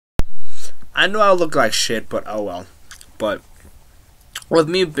I know I look like shit, but oh well. But with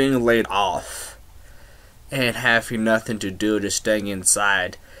me being laid off and having nothing to do, just staying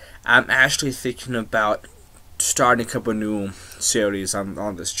inside, I'm actually thinking about starting a couple new series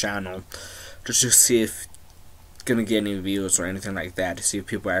on this channel just to see if gonna get any views or anything like that, to see if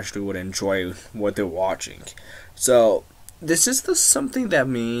people actually would enjoy what they're watching. So this is something that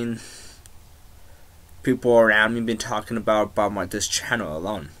me and people around me been talking about this channel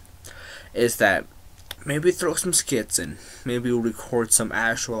alone, is that maybe throw some skits in, maybe we'll record some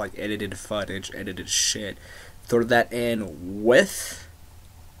actual like edited footage, edited shit, throw that in with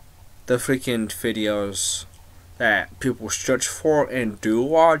the freaking videos that people search for and do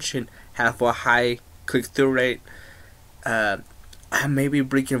watch and have a high click-through rate. I may be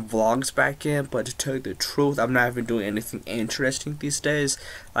bringing vlogs back in, but to tell you the truth, I'm not even doing anything interesting these days.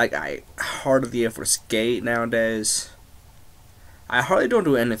 Like, I hardly ever skate nowadays. I hardly don't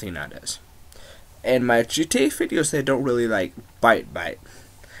do anything nowadays. And my GTA videos, they don't really like bite.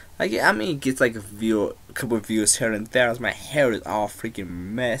 Like, I mean, it gets like a couple of views here and there, as my hair is all freaking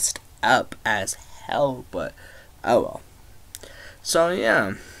messed up as hell, but oh well. So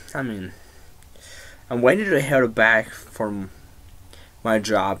yeah, I mean, I'm waiting to hear back from my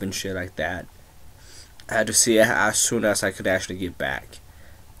job and shit like that. I had to see as soon as I could actually get back.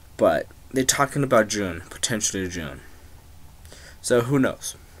 But they're talking about June, potentially June. So who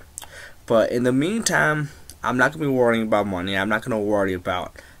knows? But in the meantime, I'm not going to be worrying about money. I'm not going to worry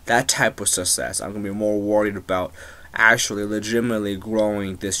about that type of success. I'm going to be more worried about actually legitimately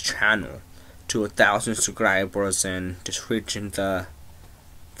growing this channel to 1,000 subscribers and just reaching the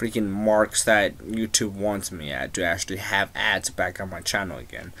freaking marks that YouTube wants me at, to actually have ads back on my channel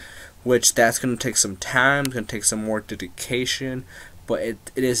again. Which that's going to take some time, it's going to take some more dedication, but it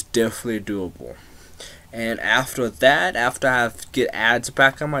is definitely doable. And after that, after I get ads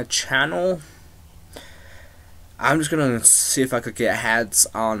back on my channel, I'm just going to see if I could get ads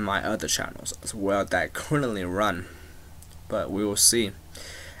on my other channels as well that I currently run. But we will see.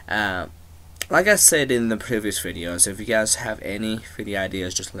 Like I said in the previous videos, if you guys have any video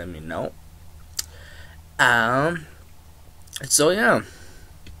ideas, just let me know. So yeah,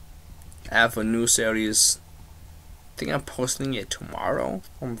 I have a new series. I think I'm posting it tomorrow,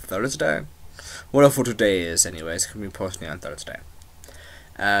 on Thursday. Whatever today is, anyways, it's gonna be posting on Thursday.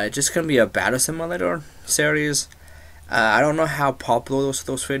 It's just gonna be a battle simulator series. I don't know how popular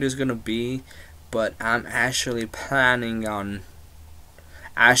those videos gonna be, but I'm actually planning on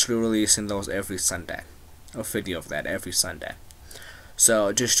actually releasing those every Sunday, a video of that every Sunday.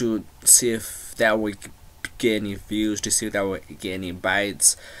 So just to see if that would get any views, to see if that would get any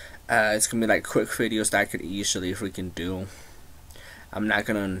bites. It's gonna be like quick videos that I could easily freaking do. I'm not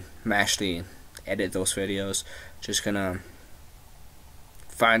gonna actually edit those videos, just gonna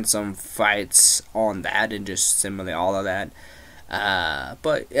find some fights on that and just simulate all of that.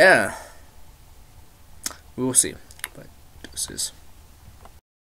 But yeah, we will see. But this is